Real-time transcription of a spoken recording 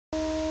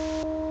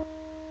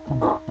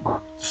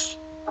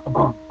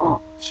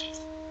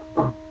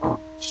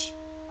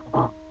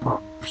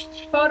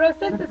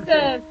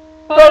Photosynthesis!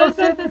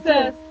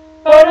 Photosynthesis!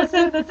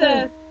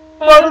 Photosynthesis!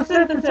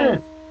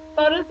 Photosynthesis!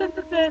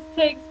 Photosynthesis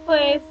takes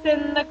place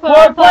in the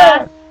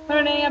chloroplast.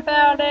 Learning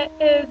about it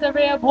is a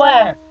real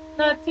blast.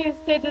 The two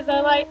stages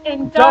are light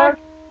and dark,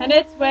 and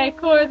it's way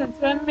cooler than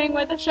swimming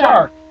with a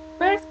shark.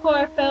 First,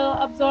 chlorophyll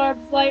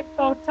absorbs light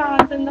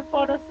photons in the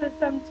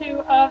photosystem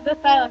 2 of the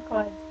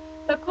thylakoids.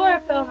 The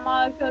chlorophyll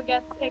molecule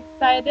gets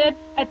excited.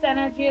 Its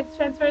energy is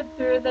transferred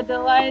through the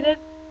delighted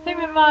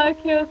pigment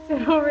molecule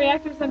to a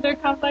reactor center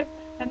complex,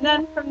 and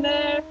then from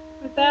there,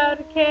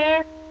 without a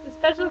care, the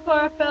special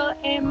chlorophyll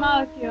A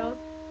molecules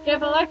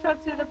give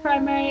electrons to the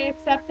primary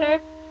acceptor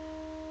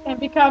and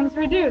becomes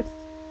reduced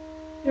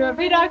through a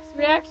redox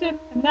reaction,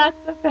 and that's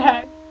a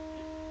fact.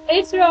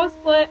 H2O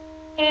split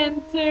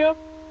into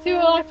 2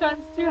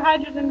 electrons, 2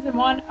 hydrogens, and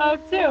 1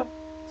 O2.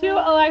 2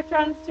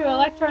 electrons to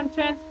electron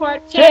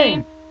transport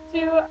chain.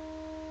 2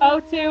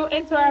 O2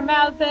 into our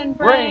mouths and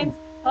brains.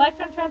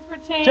 Electron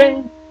transport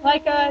chain.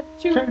 Like a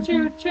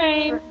choo-choo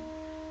train.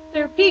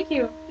 Through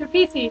PQ, through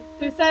PC,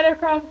 through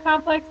cytochrome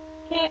complex.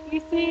 Can't you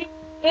see?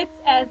 It's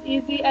as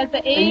easy as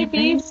the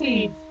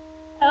ABCs.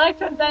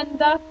 Electrons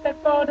end up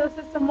at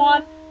photosystem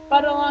 1,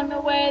 but along the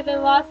way they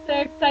lost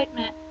their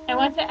excitement and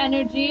went to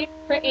energy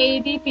for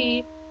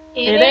ADP.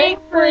 It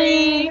ain't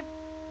free.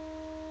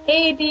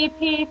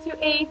 ADP to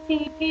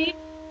ATP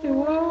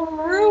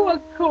through a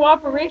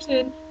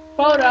cooperation,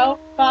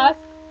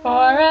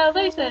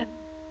 photophosphorylation.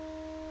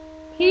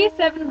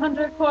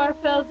 P700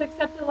 chlorophylls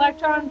accept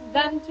electrons,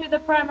 then to the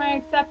primary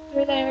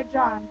acceptor they are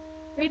drawn.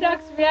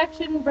 Redox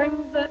reaction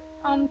brings it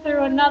on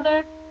through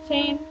another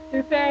chain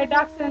through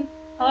ferredoxin.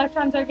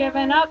 Electrons are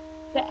given up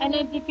to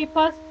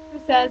NADP+, who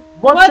says,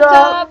 "What's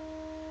up?"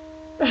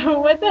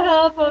 With the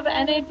help of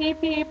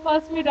NADP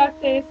plus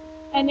reductase,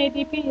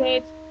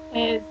 NADPH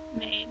is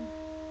made.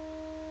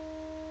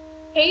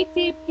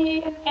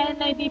 ATP and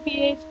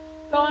NADPH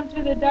go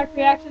into the dark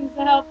reactions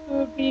to help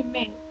food be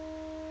made.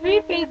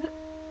 3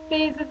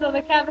 phases of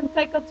the Calvin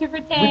cycle to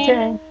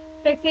retain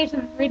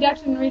fixation,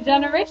 reduction,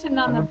 regeneration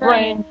on the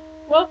brain.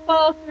 We'll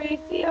follow 3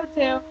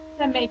 CO2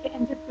 to make it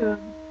into food.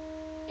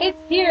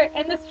 It's here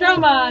in the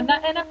stroma,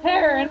 not in a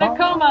pear, in a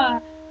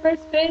coma.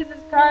 First phase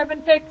is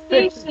carbon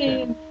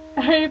fixation.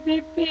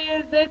 RBP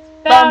is its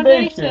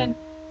foundation.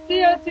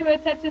 CO2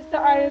 attaches to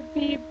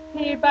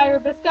RBP by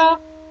rubisco,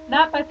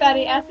 not by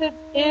fatty acids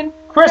in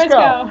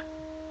Crisco.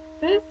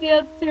 This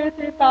yields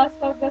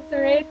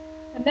 2,3-phosphoglycerate.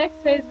 The next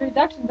phase,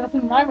 reduction,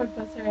 doesn't rhyme with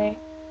glycerate.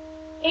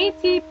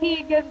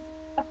 ATP gives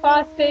a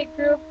phosphate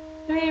group,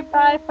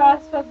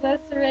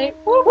 3-biphosphoglycerate.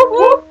 Whoop,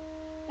 whoop.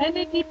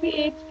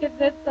 NADPH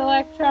gives its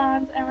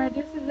electrons and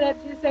reduces it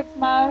to 6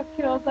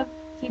 molecules of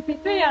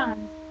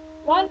GP3-ions.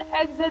 1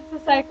 exits the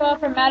cycle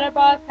for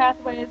metabolic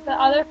pathways. The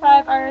other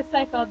 5 are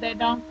recycled. They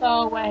don't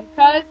go away.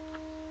 Because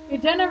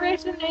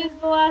regeneration is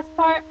the last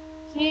part.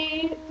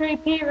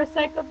 G3P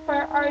recycled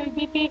for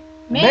RUBP.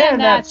 Man,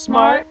 that's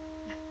smart.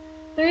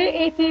 3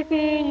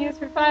 ATP used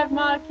for 5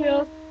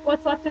 molecules.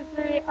 What's left of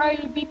 3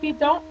 RUBP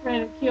don't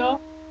ridicule.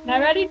 Now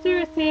ready to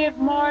receive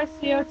more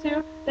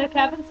CO2. The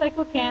Calvin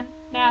cycle can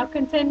now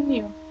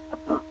continue.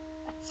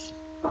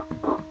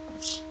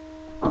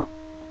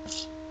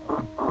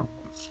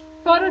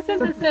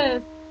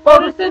 Photosynthesis,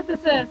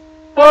 photosynthesis,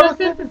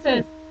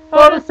 photosynthesis,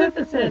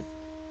 photosynthesis.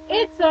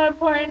 It's so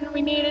important.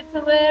 We need it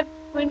to live.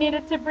 We need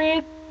it to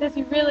breathe. This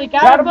you really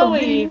gotta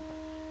believe.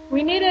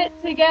 We need it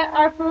to get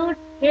our food.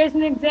 Here's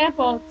an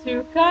example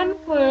to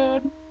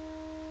conclude.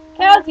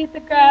 Cows eat the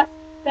grass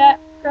that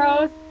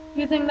grows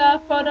using the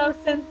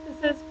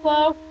photosynthesis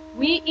flow.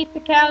 We eat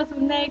the cows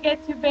when they get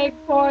too big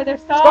for their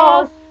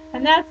stalls.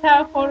 And that's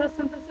how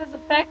photosynthesis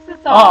affects us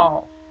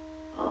all.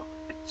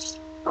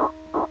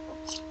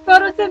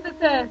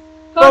 Photosynthesis,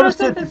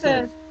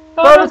 photosynthesis,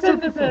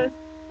 photosynthesis,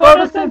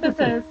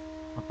 photosynthesis.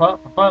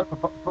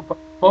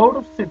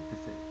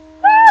 Photosynthesis.